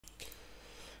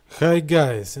Hi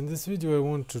guys, in this video I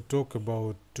want to talk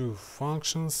about two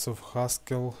functions of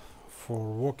Haskell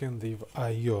for working with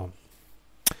I/O.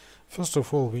 First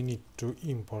of all, we need to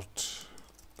import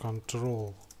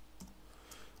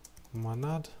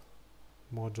Control.Monad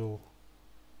module,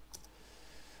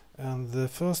 and the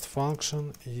first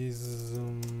function is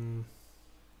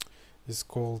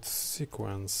called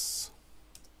sequence.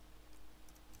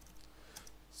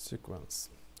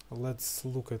 Let's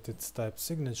look at its type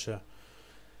signature.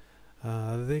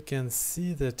 They can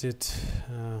see that it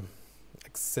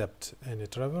accepts any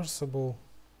traversable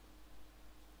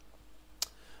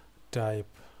type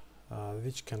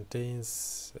which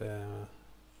contains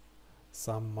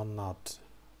some monadic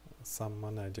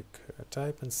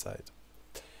type inside,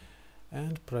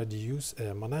 and produce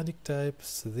monadic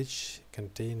types which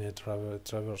contain a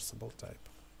traversable type.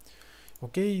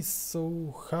 Okay,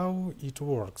 so how it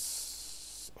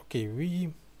works? Okay,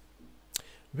 we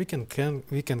can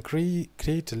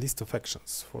create a list of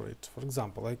actions for it. For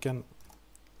example, I can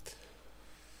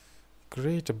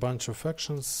create a bunch of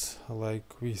actions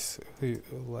like in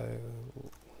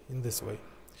this way.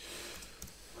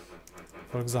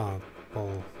 For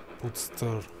example, put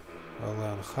stir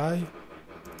ln high,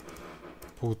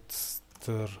 put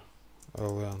stir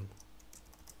ln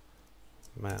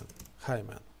man, high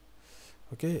man.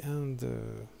 Okay, and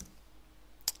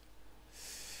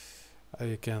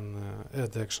I can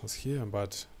add actions here,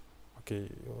 but okay,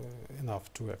 enough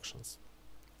two actions.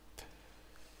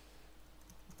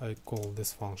 I call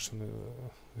this function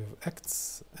with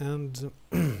acts, and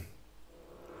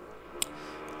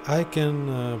I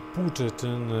can put it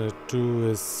into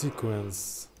a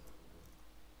sequence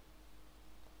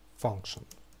function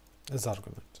as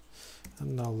argument.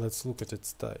 And now let's look at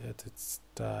its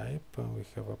type. We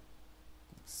have a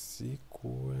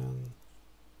sequence.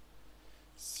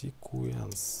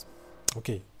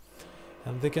 Okay,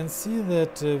 and they can see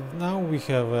that now we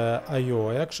have a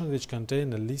I/O action which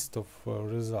contain a list of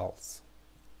results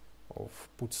of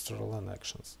put stir ln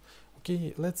actions.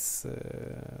 Okay, let's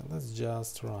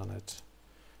just run it.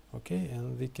 Okay,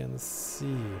 and we can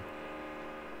see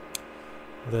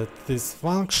that this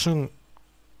function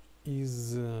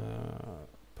is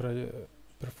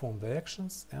perform the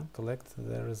actions and collect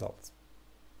the results.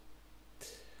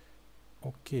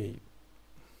 Okay.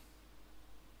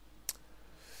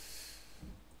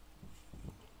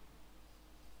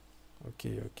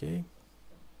 Okay.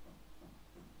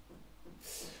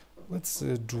 Let's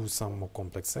do some more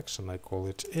complex action. I call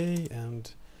it A,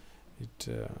 and it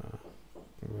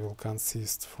will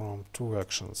consist from two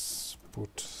actions: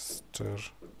 put stir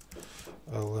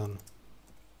ln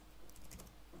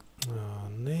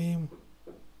name.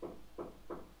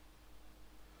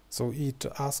 So it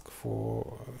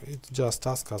just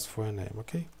asks us for a name.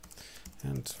 Okay,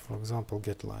 and for example,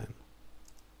 get line.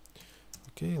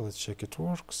 Okay, let's check it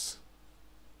works.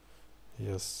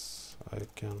 Yes, I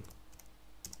can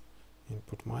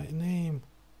input my name,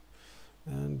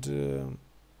 and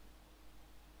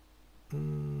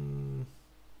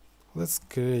let's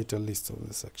create a list of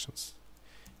the sections.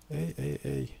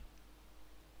 A.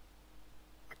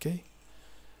 Okay,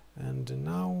 and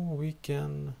now we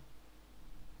can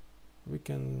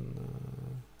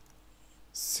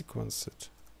sequence it.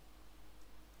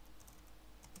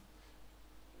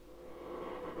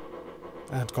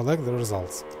 And collect the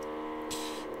results.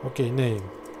 Okay, name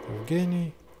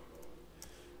Evgeny,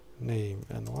 name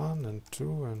N1, N2,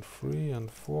 N3,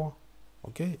 N4.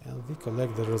 Okay, and we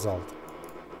collect the result.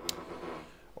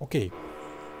 Okay,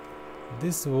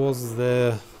 this was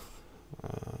the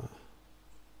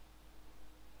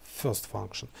first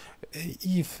function.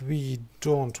 If we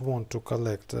don't want to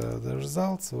collect the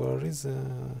results, there is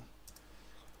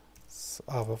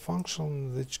other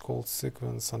function which called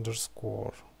sequence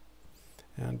underscore.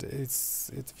 And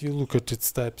if you look at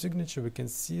its type signature, we can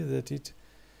see that it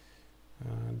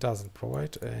doesn't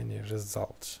provide any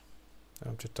result,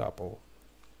 empty tuple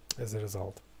as a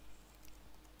result.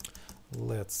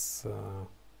 Let's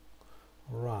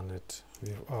run it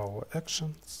with our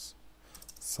actions,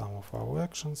 some of our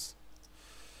actions,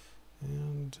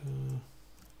 and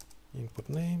input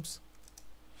names,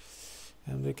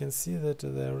 and we can see that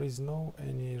there is no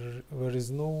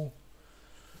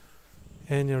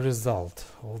any result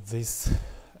of this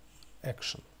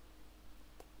action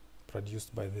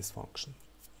produced by this function.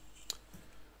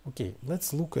 Okay,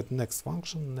 let's look at next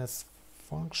function. Next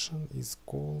function is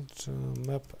called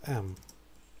mapM.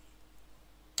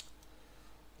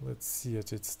 Let's see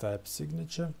at its type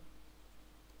signature.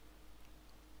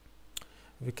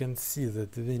 We can see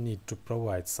that we need to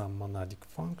provide some monadic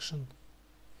function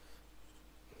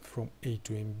from A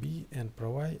to MB and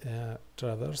provide a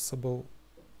traversable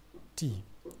T,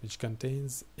 which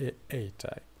contains a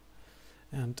type,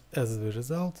 and as a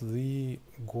result we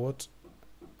got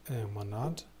a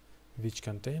monad which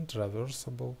contained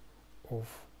traversable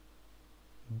of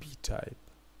B type.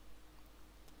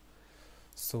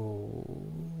 So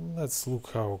let's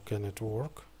look how can it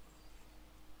work.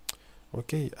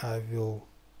 Okay, I will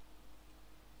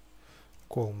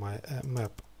call my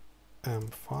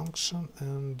mapM function,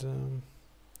 and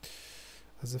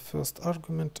as a first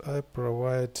argument I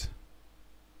provide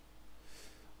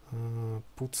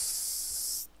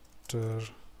puts_ln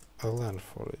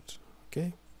for it.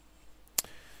 Okay,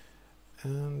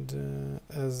 and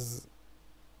as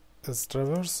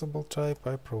traversable type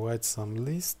I provide some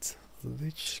list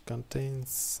which contains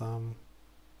some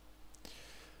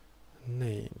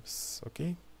names.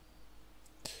 Okay,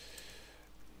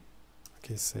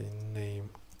 say name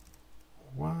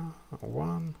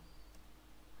 1,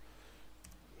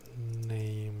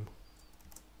 name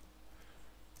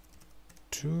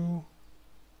 2.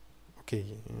 Okay,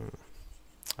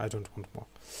 I don't want more.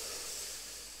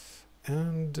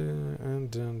 And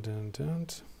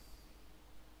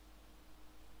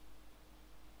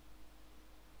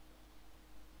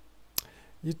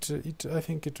I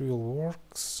think it will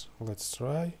works. Let's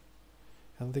try,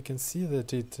 and they can see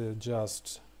that it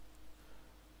just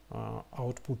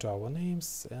output our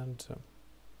names and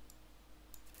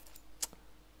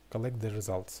collect the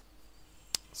results.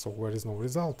 So there is no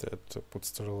result at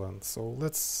puts_ln. So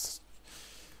let's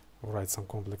write some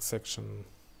complex section.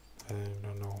 I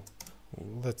don't know.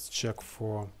 Let's check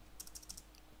for.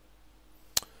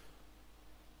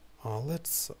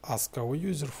 Let's ask our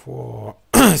user for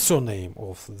surname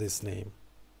of this name.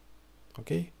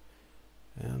 Okay,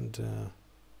 and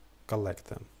collect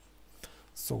them.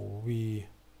 So we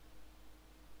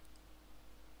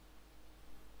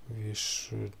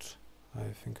should,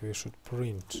 I think we should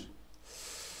print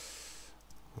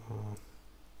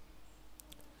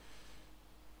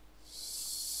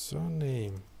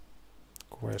surname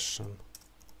question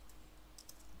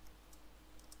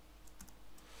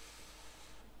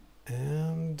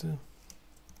and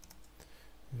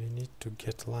we need to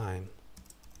get line.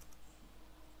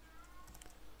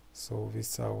 So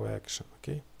this is our action.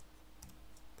 Okay,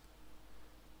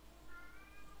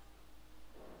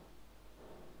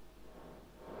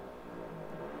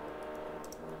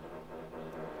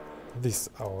 this is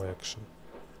our action,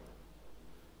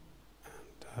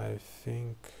 and I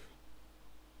think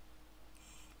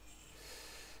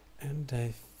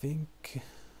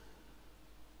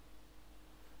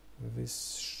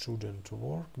this shouldn't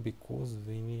work because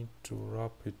we need to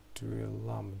wrap it to a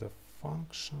lambda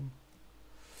function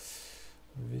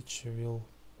which will,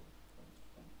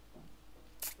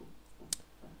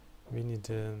 we need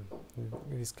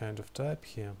this kind of type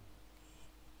here,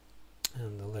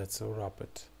 and let's wrap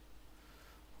it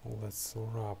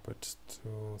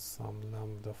to some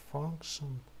lambda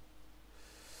function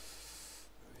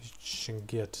which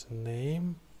get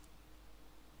name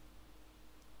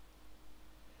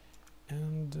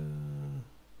and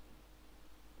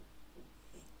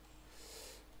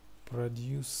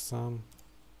produce some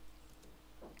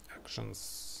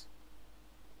actions.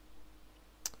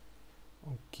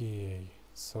 Okay,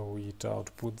 so it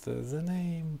output the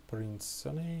name, prints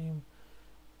the name,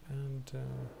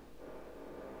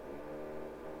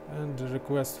 and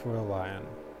request for a line.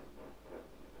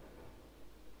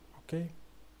 Okay,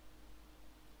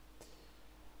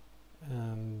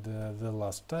 and the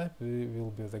last type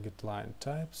will be the getLine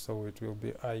type, so it will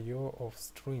be IO of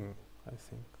string, I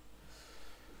think.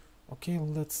 Okay,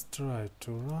 let's try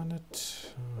to run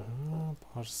it.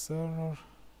 Parse error.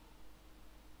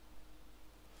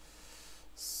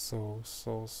 So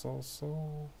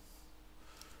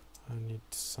I need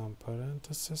some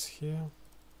parentheses here.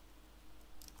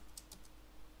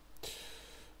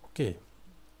 Okay,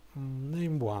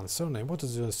 name 1, surname. What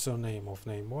is the surname of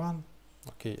name 1?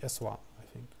 Okay, S1, I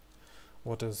think.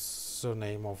 What is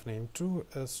surname of name 2?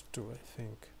 S2, I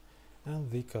think.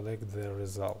 And we collect the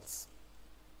results.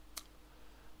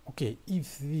 Okay,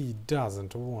 if we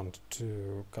doesn't want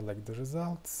to collect the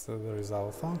results, there is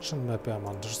our function mapM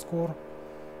underscore,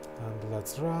 and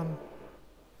let's run.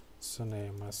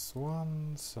 Surname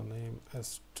S1, surname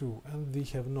S2, and we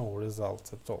have no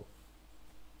results at all.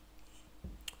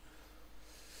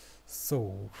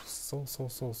 So.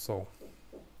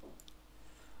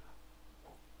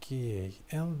 Okay,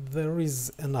 and there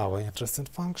is another interesting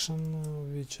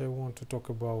function which I want to talk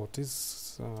about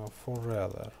is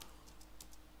forever.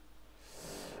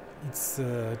 It's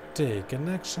take an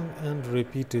action and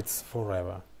repeat it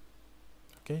forever.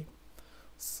 Okay,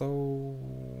 so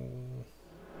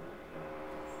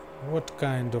what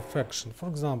kind of action. For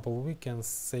example, we can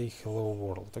say hello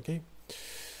world, okay,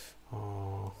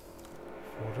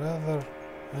 forever,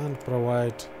 and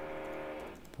provide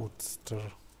putster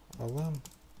lm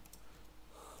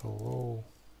hello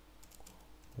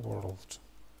world.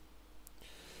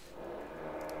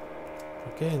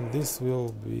 Okay, and this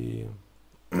will be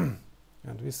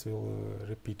and this will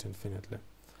repeat infinitely.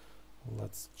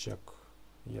 Let's check.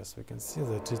 Yes, we can see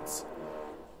that it's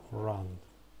run.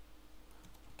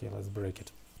 Okay, let's break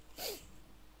it.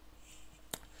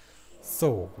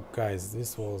 So guys,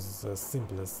 this was the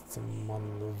simplest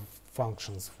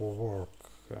functions for work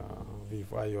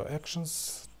with IO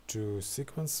actions, to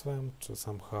sequence them, to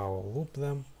somehow loop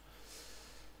them.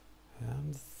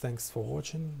 And thanks for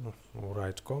watching.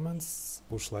 Write comments,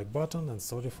 push like button, and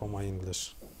sorry for my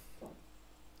English.